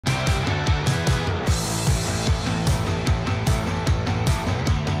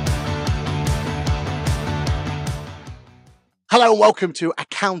Hello and welcome to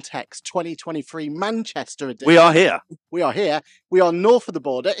Accountex 2023 Manchester edition. We are here. We are here. We are north of the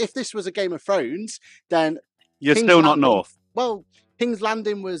border. If this was a Game of Thrones, then... You're King's still not Landing, north. Well, King's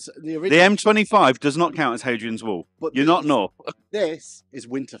Landing was the The original. M25 does not count as Hadrian's Wall. But You're not north. This is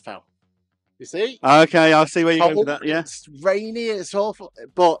Winterfell. You see? Okay, I'll see where you're going with that, yeah. It's rainy, it's awful,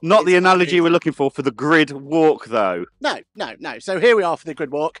 but... Not the it's analogy happy. we're looking for the grid walk, though. No. So here we are for the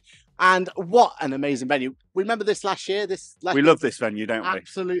grid walk. And what an amazing venue. We remember this last year? We love this venue, don't we?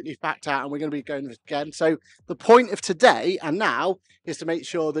 Absolutely packed out, and we're going to be going again. So the point of today and now is to make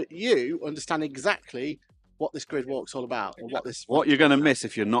sure that you understand exactly what this grid walk's all about. Or What you're going to miss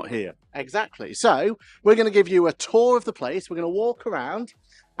if you're not here. Exactly. So we're going to give you a tour of the place. We're going to walk around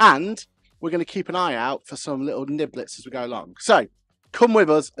and we're going to keep an eye out for some little niblets as we go along. So come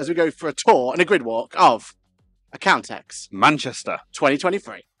with us as we go for a tour and a grid walk of Accountex Manchester.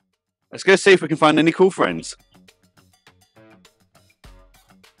 2023. Let's go see if we can find any cool friends.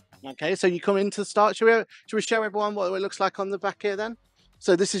 Okay, so you come in to the start. Should we show everyone what it looks like on the back here then?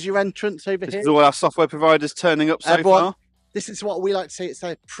 So this is your entrance over This here. is all our software providers turning up so far. This is what we like to say, it's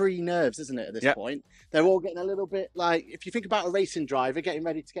their pre-nerves, isn't it, at this point? They're all getting a little bit like, if you think about a racing driver getting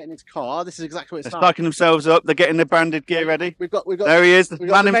ready to get in his car, this is exactly what it's They're like. spiking themselves up. They're getting their branded gear ready. We've got There he is, the we've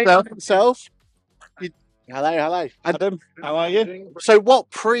got man the himself. Hello. Adam, how are you? So what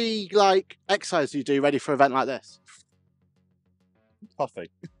exercise do you do ready for an event like this? Coffee.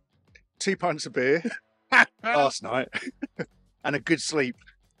 2 pints of beer last night and a good sleep.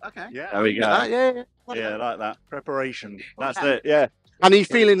 Okay. Yeah. There we go. Yeah. Yeah, like that. Preparation. That's it, yeah. And are you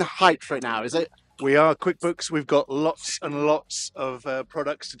feeling hyped for it now, is it? We are QuickBooks. We've got lots and lots of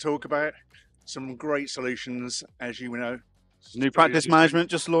products to talk about. Some great solutions, as you know. New practice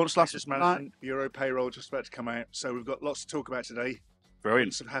management just launched last Practice night. management, Bureau payroll just about to come out. So we've got lots to talk about today. Brilliant.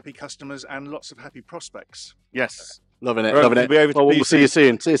 Lots of happy customers and lots of happy prospects. Yes. Loving it, Right, loving we'll it. be over to Well, we'll Beef see you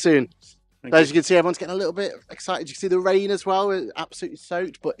soon. See you soon. Thank As you. you can see, everyone's getting a little bit excited. You can see the rain as well. It's absolutely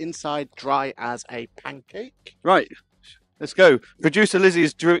soaked, but inside dry as a pancake. Right. Let's go. Producer Lizzie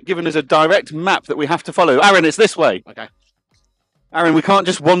has given us a direct map that we have to follow. Aaron, it's this way. Okay. Aaron, we can't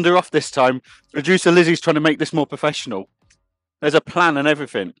just wander off this time. Producer Lizzie's trying to make this more professional. There's a plan and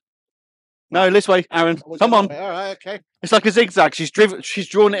everything. No, this way, Aaron. Come on. All right, okay. It's like a zigzag. She's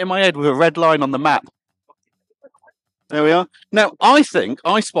drawn it in my head with a red line on the map. There we are. Now, I think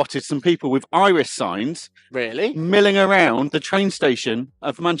I spotted some people with iris signs Really? milling around the train station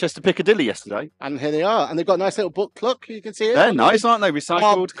of Manchester Piccadilly yesterday. And here they are. And they've got a nice little book. Look, you can see it. They're nice, aren't they?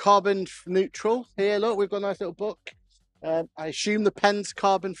 Recycled. Carbon neutral. Here, look, we've got a nice little book. I assume the pen's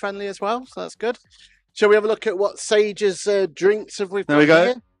carbon friendly as well, so that's good. Shall we have a look at what Sage's drinks have we got There we go.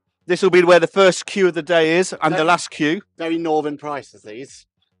 here? This will be where the first queue of the day is and the last queue. Very northern prices, these.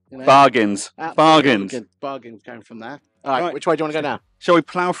 You know? Bargains. Absolutely Bargains. Bargains going from there. All right, Right. which way do you want to go now? Shall we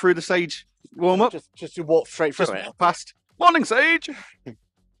plough through the Sage warm-up? Just to walk straight through Just it. past. Morning, Sage.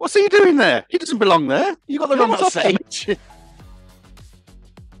 What's he doing there? He doesn't belong there. You got the You're wrong not top on. Sage.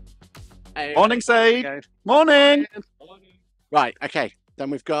 Hey, Morning, Sage. okay. Morning. Right, okay. Then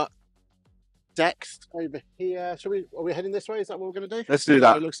we've got Dex over here. Are we heading this way? Is that what we're going to do? Let's do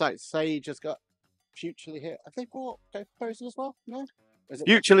that. It looks like Sage has got Futurely here. Have they brought Go Proposal as well? No? Is it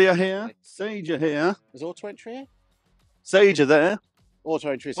Futurely are here. Sage are here. Is Auto Entry here? Sage are there. Auto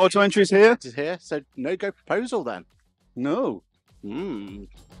Entry Auto Entry's here. is here. So no Go Proposal then. No.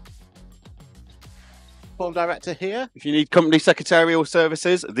 Form Director here. If you need company secretarial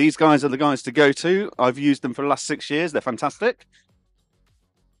services, these guys are the guys to go to. I've used them for the last 6 years. They're fantastic.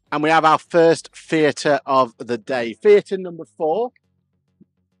 And we have our first theatre of the day. Theatre number 4.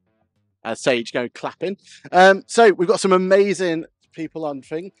 Sage go clapping. So we've got some amazing people on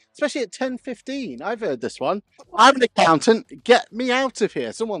thing, especially at 10:15. I've heard this one. I'm an accountant. Get me out of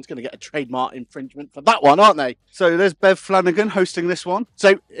here. Someone's going to get a trademark infringement for that one, aren't they? So there's Bev Flanagan hosting this one.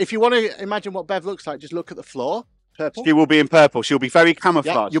 So if you want to imagine what Bev looks like, just look at the floor. Purple. She will be in purple. She'll be very Yeah,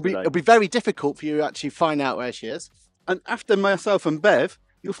 camouflaged today. it'll be very difficult for you to actually find out where she is. And after myself and Bev,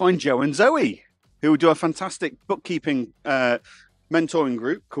 you'll find Joe and Zoe, who will do a fantastic bookkeeping mentoring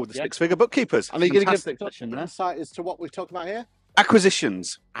group called the Yeah. Six Figure Bookkeepers. And are you going to Fantastic give session there. insight as to what we've talked about here?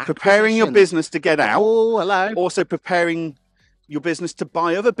 Acquisitions. Preparing your Acquisition. business to get out. Oh, hello. Also preparing your business to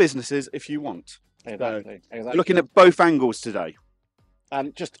buy other businesses if you want. Exactly. Looking at both angles today.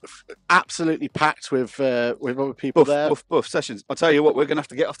 And just absolutely packed with other people Buff, there. buff, buff sessions. I'll tell you what, we're going to have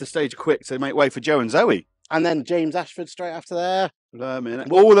to get off the stage quick to make way for Joe and Zoe. And then James Ashford straight after there. All the I mean,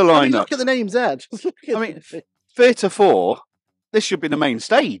 lineup. look at the names there. Just look at I mean, Theatre 4, this should be the main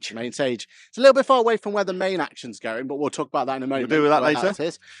stage. the main stage. It's a little bit far away from where the main action's going, but we'll talk about that in a moment. do that where later.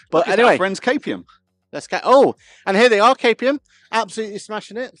 is. But Look at anyway, our friends Capium. Let's get. Oh, and here they are, KPM, absolutely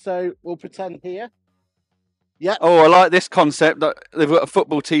smashing it. So we'll pretend here. Yeah. Oh, I like this concept. That they've got a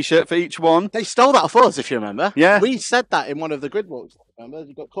football T-shirt for each one. They stole that off us, if you remember. Yeah. We said that in one of the grid walks. Remember,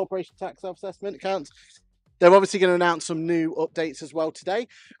 you've got corporation tax self-assessment accounts. They're obviously going to announce some new updates as well today.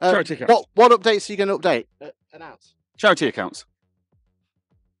 Charity accounts. What updates are you going to update? Announce. Charity accounts.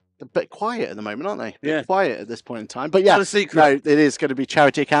 A bit quiet at the moment, aren't they? Yeah. Quiet at this point in time. But yeah, Not a secret. no, it is going to be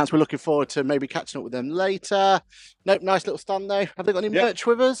charity accounts. We're looking forward to maybe catching up with them later. Nope, nice little stand though. Have they got any merch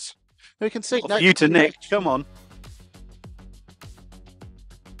with us? We can see. For you to Nick. Come on.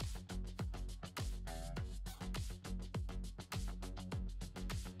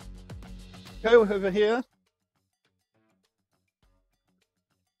 Go over here.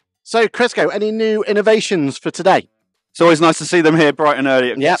 So, Crisco, any new innovations for today? It's always nice to see them here bright and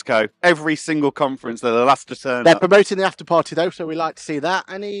early at Yep. Crisco. Every single conference, they're the last to turn They're up. promoting the after party though, so we like to see that.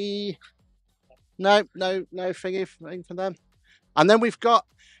 Any? No thingy from them. And then we've got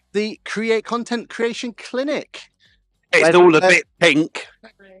the content creation clinic, It's all a bit pink.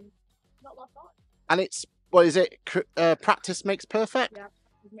 and it's what is it? Practice makes perfect. Yeah,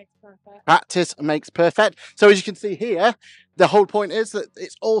 it makes perfect. Practice makes perfect. So as you can see here, the whole point is that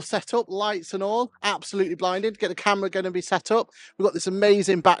it's all set up, lights and all, absolutely blinded. Get the camera going to be set up. We've got this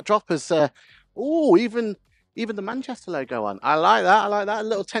amazing backdrop as even the Manchester logo on. I like that. I like that. A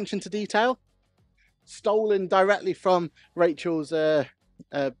little attention to detail. Stolen directly from Rachel's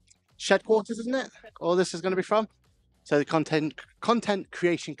shed quarters, isn't it? All this is going to be from. So the content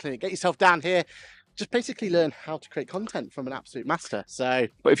creation clinic. Get yourself down here. Just basically learn how to create content from an absolute master. So,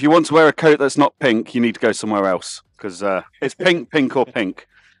 But if you want to wear a coat that's not pink, you need to go somewhere else because it's pink or pink.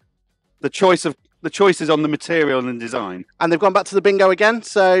 The choice is on the material and design. and they've gone back to the bingo again.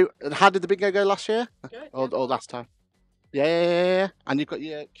 So how did the bingo go last year? Or last time? Yeah. And you've got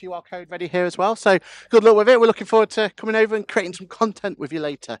your QR code ready here as well. So good luck with it. We're looking forward to coming over and creating some content with you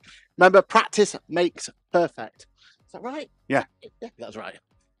later. Remember, practice makes perfect. Is that right? Yeah. Yeah, that's right.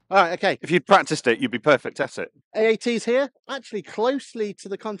 All right, okay. If you'd practiced it, you'd be perfect at it. AAT's here, actually closely to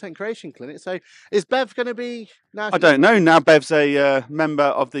the content creation clinic. So is Bev going to be now? I don't know. Now Bev's a member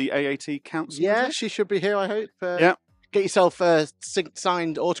of the AAT Council. Yeah, is it? she should be here, I hope. Yeah. Get yourself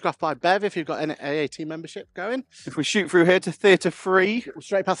signed autograph by Bev if you've got an AAT membership going. If we shoot through here to Theatre 3.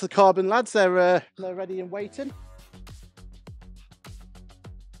 Straight past the Carbon lads, they're ready and waiting.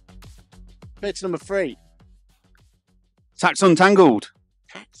 Bit number 3. Tax Untangled.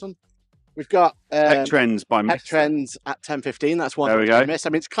 We've got Tech Trends by Tech Miss. Trends at 10:15. That's one There we we go. missed. I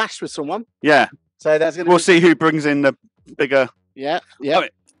mean, it's clashed with someone, Yeah. so there's going to We'll be... see who brings in the bigger. Yeah. Oh,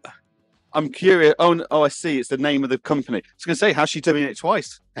 I'm curious. Oh, I see. It's the name of the company. I was going to say, how's she doing it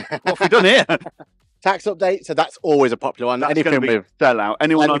twice? What have we done here? Tax update. So that's always a popular one. That's Anything going to be with sellout.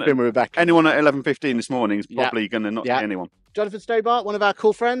 Anyone with Rebecca. at 11:15 this morning is Yeah. probably going to not Yeah. see anyone. Jonathan Stobart, one of our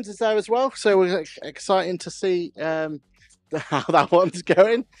cool friends, is there as well. So we're exciting to see how that one's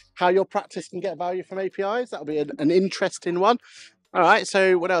going, how your practice can get value from APIs. That'll be an interesting one. All right,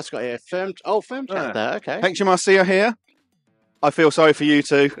 so what else got here? Firm chat there, okay. HMRC are here. I feel sorry for you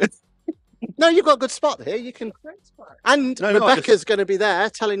too. No, you've got a good spot here. You can, and No, not Rebecca's going to be there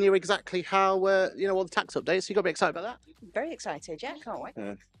telling you exactly how all the tax updates. So you got to be excited about that. Very excited, yeah, can't wait.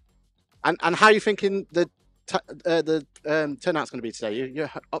 And how are you thinking the turnout's going to be today? You're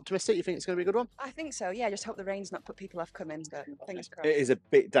optimistic? You think it's going to be a good one? I think so, yeah, just hope the rain's not put people off coming, but fingers crossed. It is a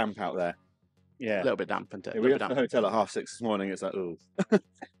bit damp out there. Yeah. A little bit damp, isn't it? A We little got bit to the damp. hotel at 6:30 this morning. It's like, oh,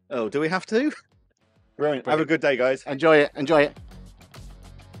 oh, do we have to? Brilliant. Have a good day, guys. Enjoy it. Enjoy it.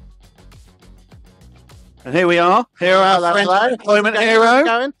 And here we are. Here are our friends, Employment Hero.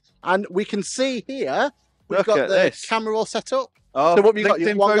 Going, and we can see here we've Look got at the this. camera all set up. Oh, So what have you got? LinkedIn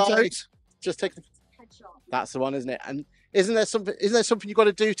Your one guy photos. just take the... That's the one, isn't it? And isn't there something you've got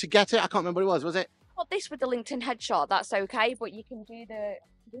to do to get it? I can't remember what it was it? Not this with the LinkedIn headshot, that's okay, but you can do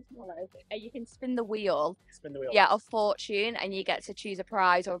this one you can spin the wheel, Spin the wheel. yeah, of fortune, and you get to choose a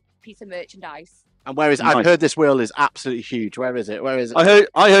prize or a piece of merchandise. And where is it? Nice. I've heard this wheel is absolutely huge. Where is it? Where is it?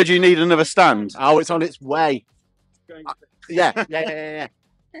 I heard you need another stand. Oh, it's on its way. Yeah.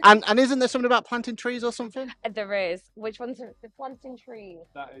 And isn't there something about planting trees or something? There is. Which one's the planting trees?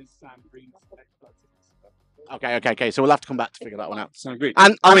 That is Sam Green's Okay. So we'll have to come back to figure that one out. Sounds great.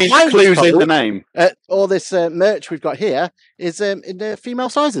 And I mean, I'm clues in told, the name. all this merch we've got here is in the female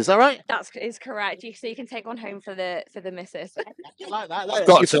sizes. Is that right? Is correct. So you can take one home for the missus. Like that. I've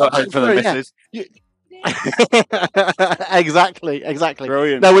got to hope for the missus. Exactly.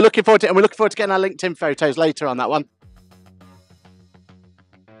 Brilliant. No, we're looking forward to it, and we're looking forward to getting our LinkedIn photos later on that one.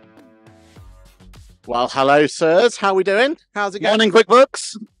 Well, hello, sirs. How are we doing? How's it going? Morning,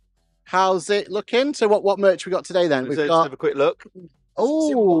 QuickBooks. how's it looking? So what merch we got today then? We've Let's got have a quick look.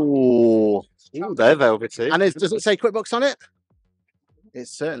 oh, Ooh, they're velvety. and does it say QuickBooks on it? It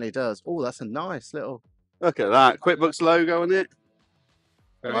certainly does. Oh, that's a nice little. Look at that QuickBooks logo on it.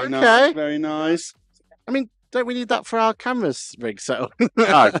 Very Okay. nice. Very nice. I mean, don't we need that for our cameras rig so?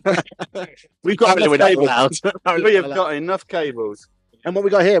 No. We've got Apparently we're enough not cables. allowed. We have got enough cables. And what we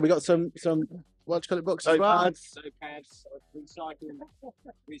got here? We got some what do you call it books as well. Notepads,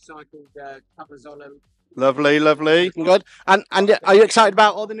 recycled covers on them. Lovely, lovely. Good. And are you excited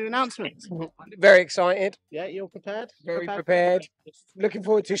about all the new announcements? Very excited, Yeah, you're prepared. very prepared. Looking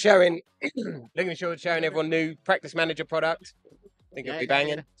forward to showing, everyone new practice manager product. I think it'll be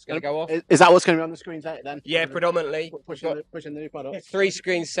banging. It's going to go off. Is that what's going to be on the screens later then? Yeah, predominantly. Pushing the new product. 3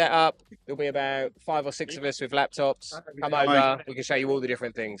 screens set up. There'll be about 5 or 6 of us with laptops. Come over. We can show you all the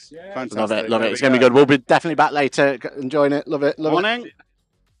different things. Fantastic. Love it, love There it. It's we going to be go. good. We'll be definitely back later, enjoying it. Love it, love it. Morning.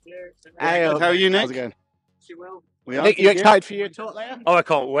 Hey, How are you, Nick? how's it going? We are. Nick, you excited for your talk later? Oh, I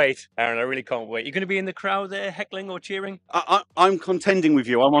can't wait, Aaron. I really can't wait. You're going to be in the crowd there, heckling or cheering? I'm contending with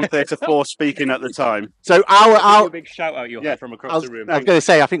you. I'm on Theatre 4 speaking at the time. So Give you our a big shout out you'll Yeah. have from I across was, the room. going to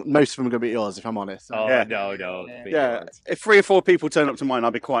say, I think most of them are going to be yours, if I'm honest. Oh, Yeah. no. Yeah, if 3 or 4 people turn up to mine,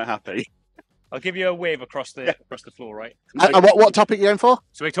 I'll be quite happy. I'll give you a wave across the floor, right? And what topic are you going for?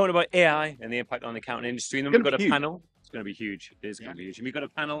 So we're talking about AI and the impact on the accounting industry. And then It's we've got gonna a be huge. panel. It's going to be huge. It is going to be huge. And we've got a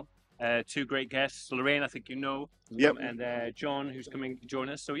panel, 2 great guests. Lorraine, I think you know. Yep. And John, who's coming to join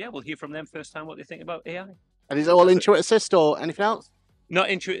us. So yeah, we'll hear from them first time what they think about AI. And is it all Intuit Assist or anything else? Not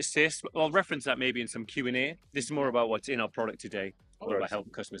Intuit Assist, but I'll reference that maybe in some Q&A. This is more about what's in our product today. More about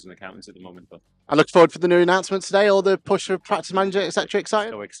helping customers and accountants at the moment. But I look forward for the new announcements today, all the push for practice manager, etc.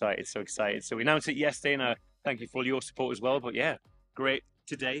 Excited? so excited, so excited. So we announced it yesterday, and thank you for all your support as well. But yeah, great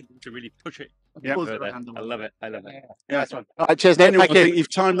today to really push it. Yeah. further. I love it. I love it. Yeah. All right, cheers, Nick. Anyone Thank you. think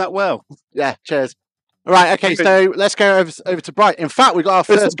you've timed that well? Yeah, cheers. All right, okay, so let's go over to Bright. In fact, we got our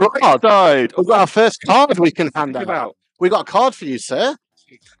first card. Side. We've got our first card we can hand out. We got a card for you, sir.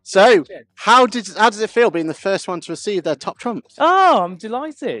 So, how does it feel being the first one to receive their top trumps? Oh, I'm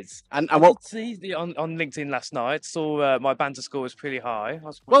delighted. And I what? did see on LinkedIn last night. Saw my banter score was pretty high. I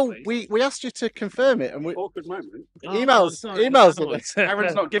was quite Well, pleased. we asked you to confirm it, and we Awkward moment. emails. sorry, Emails.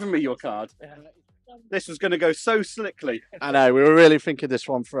 Aaron's not giving me your card. This was going to go so slickly. I know we were really thinking this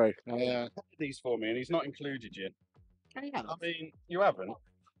one through. Yeah. These for me, and he's not included you. I mean, you haven't.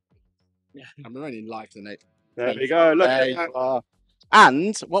 I'm running live tonight. There we go. Look There at you that. are.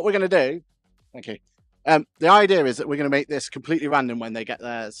 And what we're going to do, thank you. The idea is that we're going to make this completely random when they get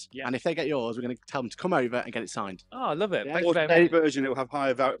theirs. Yeah. And if they get yours, we're going to tell them to come over and get it signed. Oh, I love it. Yeah. Thank you very Or much. version, it will have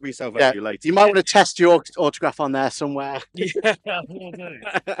higher resale Yeah. value later. You might want to test your autograph on there somewhere. Yeah, will do.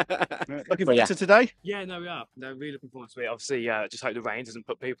 Looking But forward yeah. to today. Yeah, no, we are. No, really looking forward to it. Obviously, just hope the rain doesn't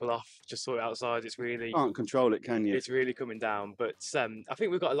put people off. Just saw it outside. It's really, Can't control it, can you? it's really coming down. But I think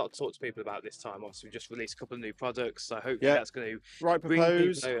we've got a lot to talk to people about this time. Obviously, we just released a couple of new products, so hopefully Yeah. that's going to Right bring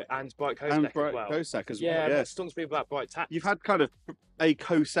propose people out, and Bright Code and as Bright well. COSAC as well. Yeah, Yeah. let's talk to people about Bright Tax. You've had kind of a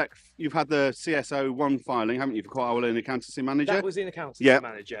COSAC. You've had the CSO1 filing, haven't you, for quite a while in accountancy manager? That was in accountancy Yeah.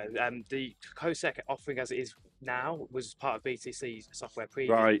 manager. The COSEC offering as it is now was part of BTC software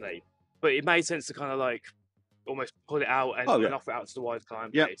Right. previously, but it made sense to kind of like almost pull it out and, Oh, yeah. and offer it out to the wider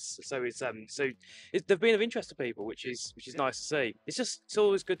client Yeah. base. So they've been of interest to people, which is nice to see. It's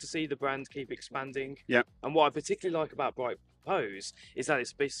always good to see the brand keep expanding. Yeah. And what I particularly like about Bright Propose is that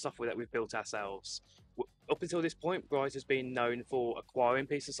it's a piece of software that we've built ourselves. Up until this point, Bright has been known for acquiring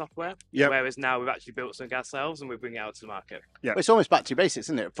pieces of software, Yep. whereas now we've actually built something ourselves and we're bringing it out to the market. Well, it's almost back to your basics,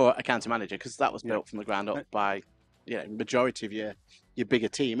 isn't it, for accounting manager? Because that was Yeah. built from the ground up by, majority of your bigger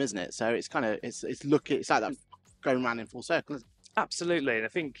team, isn't it? So it's kind of it's like that going round in full circle. Isn't it? Absolutely, and I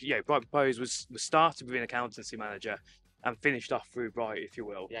think Bright Propose was started with an accountancy manager and finished off through Bright, if you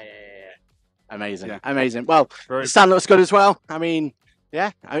will. Yeah. Amazing, Yeah. amazing. Well, Very the stand looks good as well. I mean,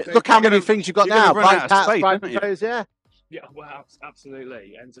 yeah. Look how You're many gonna- things you've got you're gonna now. run Bright out of Tats, space, Bright aren't you? Propose, yeah. Yeah, well,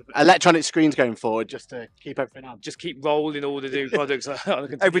 absolutely, and to Electronic screens going forward just to keep everything on. just keep rolling all the new products. on a Every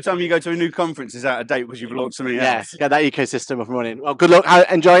continuous time you go to a new conference, is out of date because you've launched something Yeah, else. get that ecosystem up and running. Well, good luck.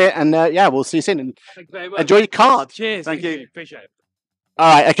 Enjoy it, and we'll see you soon. And Thank you very much. enjoy your card. Cheers. Thank you. Appreciate it.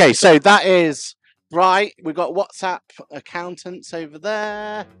 All right, okay, so that is right. We've got WhatsApp accountants over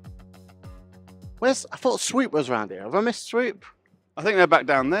there. I thought Swoop was around here. Have I missed Swoop? I think they're back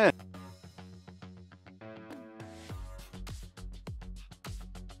down there.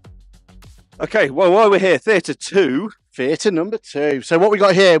 Okay, well, while we're here, Theatre 2. Theatre number 2. So what we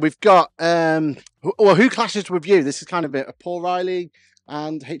got here, we've got who clashes with you? This is kind of a Paul Riley,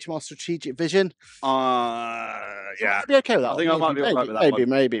 and HMR strategic vision. Yeah. Be okay with that. I think I might be all right with that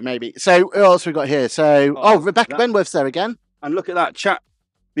maybe, one. maybe. So who else we got here? So Rebecca Benworth's there again. And look at that chat.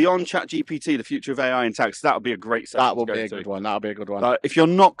 Beyond ChatGPT, the future of AI in tax. That would be a great session. That will be a good one. That'll be a good one. If you're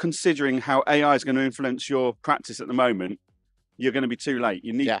not considering how AI is going to influence your practice at the moment, you're going to be too late.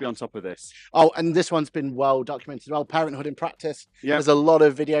 You need to be on top of this. Oh, and this one's been well documented as well. Parenthood in practice. Yeah. There's a lot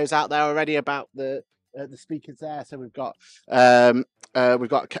of videos out there already about the speakers there. So we've got Rachel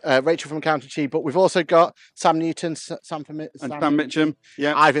from Accountex, but we've also got Sam Newton, Sam Mitchell.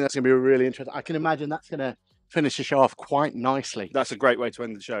 Yeah, I think that's going to be really interesting. I can imagine that's going to finish the show off quite nicely. That's a great way to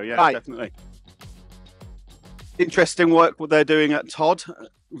end the show. Yeah, right. Definitely. Interesting work what they're doing at Todd.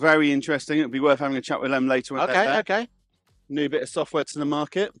 Very interesting. It'd be worth having a chat with them later. Okay. New bit of software to the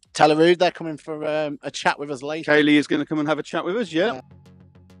market. Telerood, they're coming for a chat with us later. Kaylee is going to come and have a chat with us. Yeah.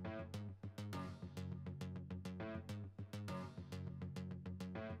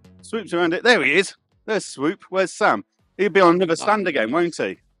 Swoop's around it. There he is. There's Swoop. Where's Sam? He'll be on another stand again, won't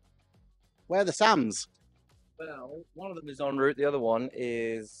he? Where are the Sams? Well, one of them is en route. The other one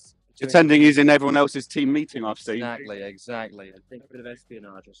is pretending he's in everyone else's team meeting. I've seen. Exactly. I think a bit of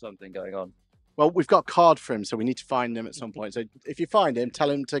espionage or something going on. Well, we've got a card for him, so we need to find him at some point. So if you find him,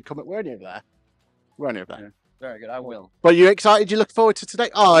 tell him to come. We're only over there. We're only over there. Yeah. Very good. I will. But you excited? You look forward to today?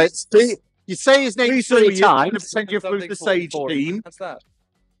 Oh, it's you say his name 3 times. Send you through the Sage team. What's that?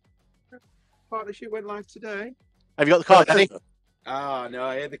 Partnership went live today. Have you got the card, Danny? Ah, no,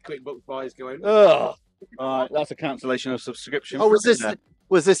 I hear the QuickBooks boys going. Oh, all right, that's a cancellation of subscription. Oh, was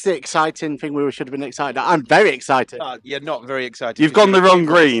this the exciting thing we should have been excited at? I'm very excited. You're not very excited. You've gone the wrong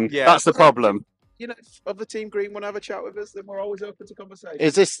green. Yeah. That's the problem. You know, if of the team green want to have a chat with us, then we're always open to conversation.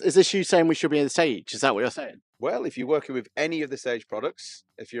 Is this you saying we should be in the Sage? Is that what you're saying? Well, if you're working with any of the Sage products,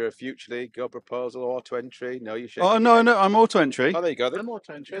 if you're a Futurely, Go Proposal, Auto Entry, no, you should. Oh no, I'm Auto Entry. Oh, there you go. I'm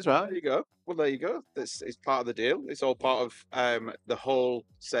Auto Entry as well. There you go. Well, there you go. This is part of the deal. It's all part of the whole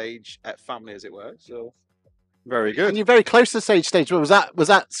Sage family, as it were. So very good. And you're very close to the Sage stage. Was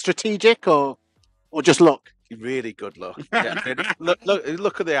that strategic or just luck? Really good luck. Yeah,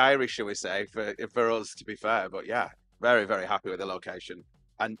 look at the Irish, shall we say, for us, to be fair. But yeah, very, very happy with the location.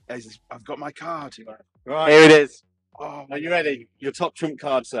 And I've got my card. Right. Here it is. Oh, are you ready? Your top trump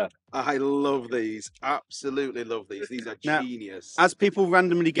card, sir. I love these. Absolutely love these. These are genius. As people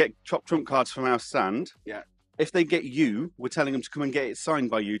randomly get top trump cards from our stand, yeah. If they get you, we're telling them to come and get it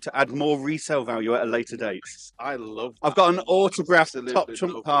signed by you to add more resale value at a later date. I love that. I've got an autographed top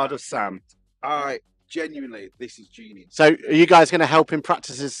trump card of Sam. All right. Genuinely, this is genius. So, are you guys going to help him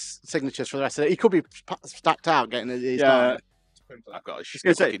practice his signatures for the rest of it? He could be stacked out getting these. Yeah. I've got a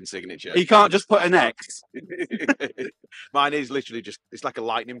fucking signature. He can't just put an X. Mine is literally it's like a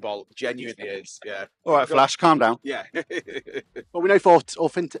lightning bolt. Genuinely is. Yeah. All right, Flash, calm down. Yeah. Well, we know for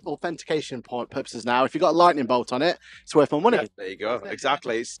authentication purposes now, if you've got a lightning bolt on it, it's worth more money. Yeah, there you go.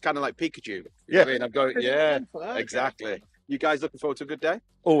 Exactly. It's kind of like Pikachu. Yeah. I mean, I'm going. Yeah. Exactly. You guys looking forward to a good day?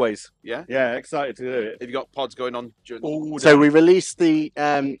 Always. Yeah. Yeah, excited to do it. Have you got pods going on during So we released the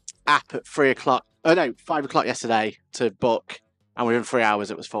app at 3 o'clock. Oh no, 5 o'clock yesterday to book, and within 3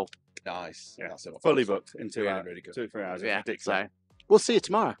 hours it was full. Nice. Yeah, that's fully booked in 2 hours. Really good. 2-3 hours. Yeah. Ridiculous. So we'll see you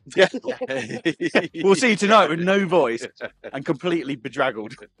tomorrow. Yeah. We'll see you tonight with no voice and completely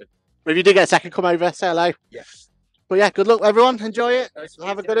bedraggled. But if you do get a second, come over, say hello. Yes. But yeah, good luck, everyone. Enjoy it.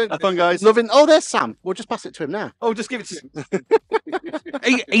 Have a good one. Have fun, guys. Loving. Oh, there's Sam. We'll just pass it to him now. Oh, just give it to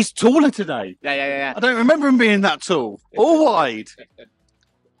him. He's taller today. Yeah. I don't remember him being that tall or wide.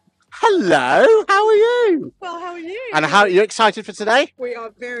 Hello, how are you? Well, how are you? And how are you excited for today? We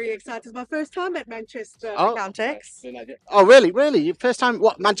are very excited. It's my first time at Manchester Oh. Accountex. Oh, really? Your first time?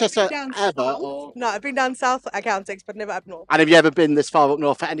 What, Manchester Down ever? south. Or... No, I've been down south for Accountex, but never up north. And have you ever been this far up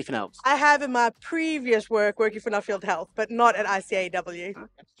north for anything else? I have in my previous work working for Nuffield Health, but not at ICAW.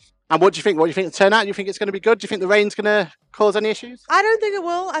 And what do you think? What do you think of the turnout? Do you think it's going to be good? Do you think the rain's going to cause any issues? I don't think it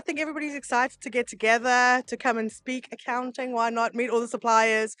will. I think everybody's excited to get together, to come and speak accounting. Why not meet all the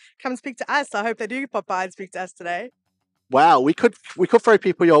suppliers, come and speak to us? I hope they do pop by and speak to us today. Well, we could throw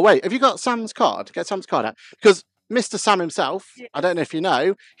people your way. Have you got Sam's card? Get Sam's card out. Because Mr. Sam himself, Yes. I don't know if you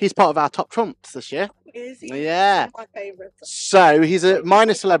know, he's part of our top trumps this year. Is he? Yeah. My favourite. So he's a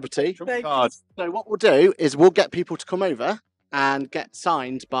minor celebrity. Thank Card. So what we'll do is we'll get people to come over and get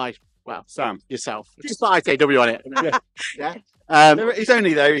signed by, well, Sam. yourself. Just put ITW on it. Yeah. Yeah. He's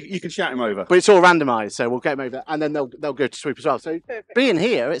only there. You can shout him over. But it's all randomised, so we'll get them over, and then they'll go to Swoop as well. So Perfect. being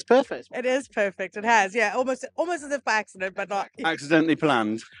here, it's perfect. It is perfect. It has, yeah, almost as if by accident, but not. Accidentally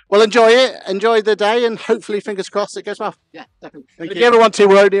planned. Well, enjoy it. Enjoy the day, and hopefully, fingers crossed, it goes well. Yeah, definitely. Thank If you. you ever want to,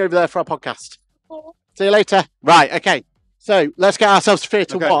 we're only over there for our podcast. See you later. Right, okay. So let's get ourselves to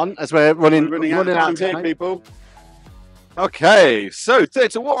Theatre Okay. 1 as we're running out of time of here, time. people. Okay, so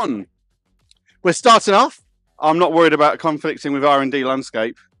Theatre 1. We're starting off. I'm not worried about conflicting with R&D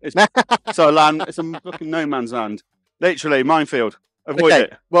landscape. It's so it's a fucking no man's land. Literally, minefield. Avoid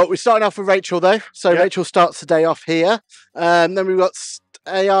it. Well, we're starting off with Rachel though. So Yeah. Rachel starts the day off here. Then we've got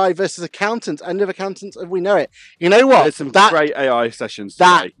AI versus accountants, end of accountants as we know it. You know what? There's some great AI sessions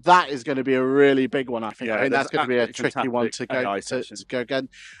that today. that is going to be a really big one. I think. Yeah, I think there's that's going to be a absolutely tricky one to fantastic AI go session. to go again.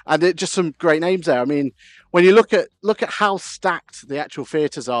 And just some great names there. I mean, when you look at how stacked the actual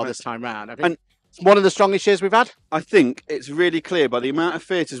theatres are this time round, I think it's one of the strongest years we've had. I think it's really clear by the amount of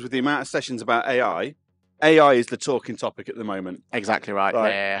theatres with the amount of sessions about AI. AI is the talking topic at the moment. Exactly right.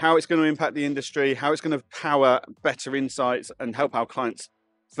 Like, Yeah. how it's going to impact the industry, how it's going to power better insights and help our clients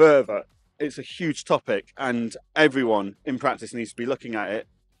further. It's a huge topic, and everyone in practice needs to be looking at it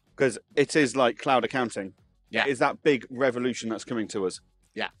because it is like cloud accounting. Yeah. It is that big revolution that's coming to us.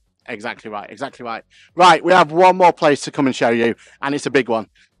 Yeah. Exactly right. Exactly right. Right. We have one more place to come and show you, and it's a big one.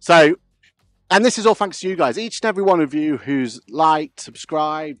 So. And this is all thanks to you guys, each and every one of you who's liked,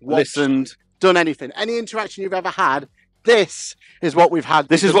 subscribed, watched, Listened, done anything, any interaction you've ever had. This is what we've had.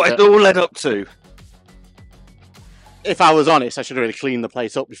 This is because what of it all led up to. If I was honest, I should have really cleaned the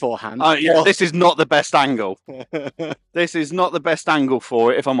place up beforehand. Yeah, this is not the best angle. This is not the best angle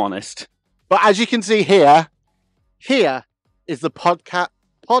for it, if I'm honest. But as you can see here, here is the podcast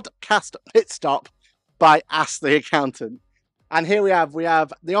pit stop by Ask the Accountant. And here we have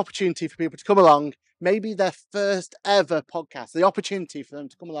the opportunity for people to come along, maybe their first ever podcast, the opportunity for them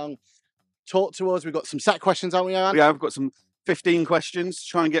to come along, talk to us. We've got some set questions, haven't we, Johann? Yeah, I've got some 15 questions to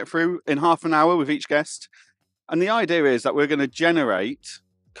try and get through in half an hour with each guest. And the idea is that we're going to generate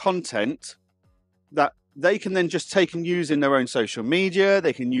content that they can then just take and use in their own social media.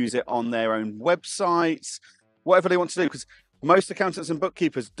 They can use it on their own websites, whatever they want to do. Because most accountants and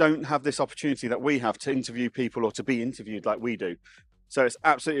bookkeepers don't have this opportunity that we have to interview people or to be interviewed like we do. So it's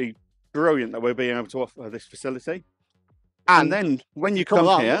absolutely brilliant that we're being able to offer this facility. And then when you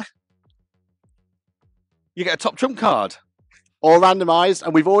come here, you get a top trump card. All randomised,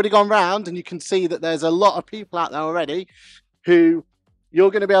 and we've already gone round, and you can see that there's a lot of people out there already who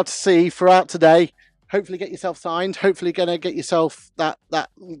you're going to be able to see throughout today. Hopefully get yourself signed. Hopefully going to get yourself that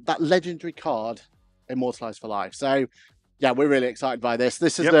legendary card immortalised for life. So yeah, we're really excited by this.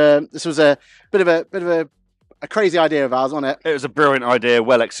 This is this was a bit of a crazy idea of ours, wasn't it? It was a brilliant idea,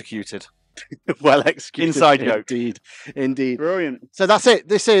 well executed. Well executed. Inside joke. Indeed. Brilliant. So that's it.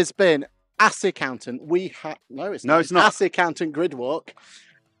 This has been Ask the Accountant. It's not. Ask the Accountant Grid Walk.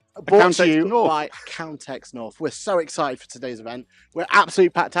 Brought to you by Accountex North. We're so excited for today's event. We're absolutely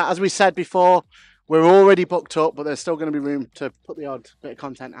packed out. As we said before, we're already booked up, but there's still going to be room to put the odd bit of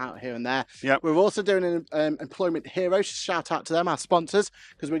content out here and there. Yep. We're also doing an Employment Heroes. Shout out to them, our sponsors,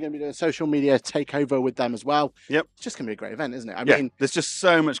 because we're going to be doing a social media takeover with them as well. Yep. It's just going to be a great event, isn't it? I mean, there's just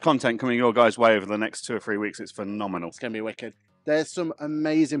so much content coming your guys' way over the next 2 or 3 weeks. It's phenomenal. It's going to be wicked. There's some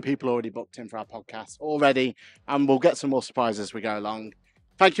amazing people already booked in for our podcast already, and we'll get some more surprises as we go along.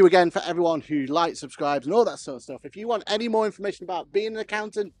 Thank you again for everyone who likes, subscribes, and all that sort of stuff. If you want any more information about being an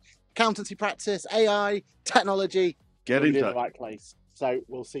accountant, accountancy practice, AI, technology, Get you're in in touch. the right place. So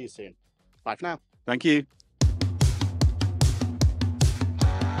we'll see you soon. Bye for now. Thank you.